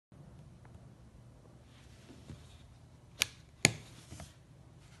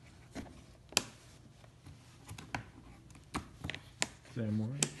Same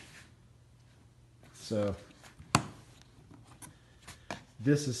one. So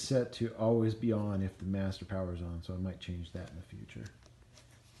this is set to always be on if the master power is on, so I might change that in the future.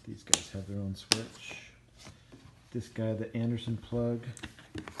 These guys have their own switch. This guy, the Anderson plug,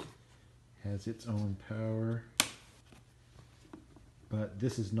 has its own power, but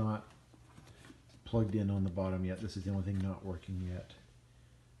this is not plugged in on the bottom yet. This is the only thing not working yet.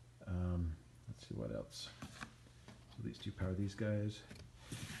 Let's see what else. So these two power these guys.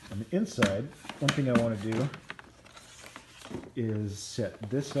 On the inside, one thing I want to do is set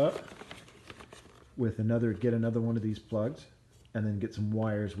this up with get another one of these plugs, and then get some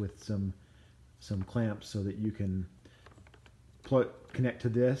wires with some clamps so that you can connect to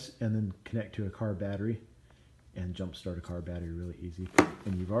this and then connect to a car battery and jump start a car battery really easy.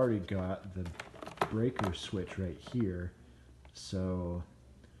 And you've already got the breaker switch right here, so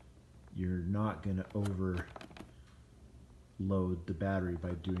you're not going to overload the battery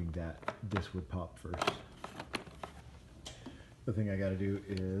by doing that. This would pop first. The thing I got to do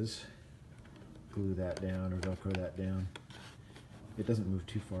is glue that down or Velcro that down. It doesn't move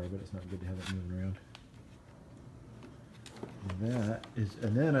too far, but it's not good to have it moving around.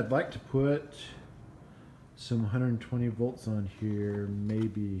 And then I'd like to put some 120 volts on here,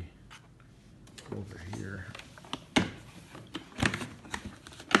 maybe over here.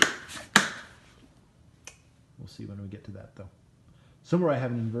 We'll see when we get to that though. Somewhere I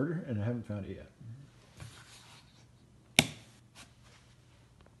have an inverter and I haven't found it yet.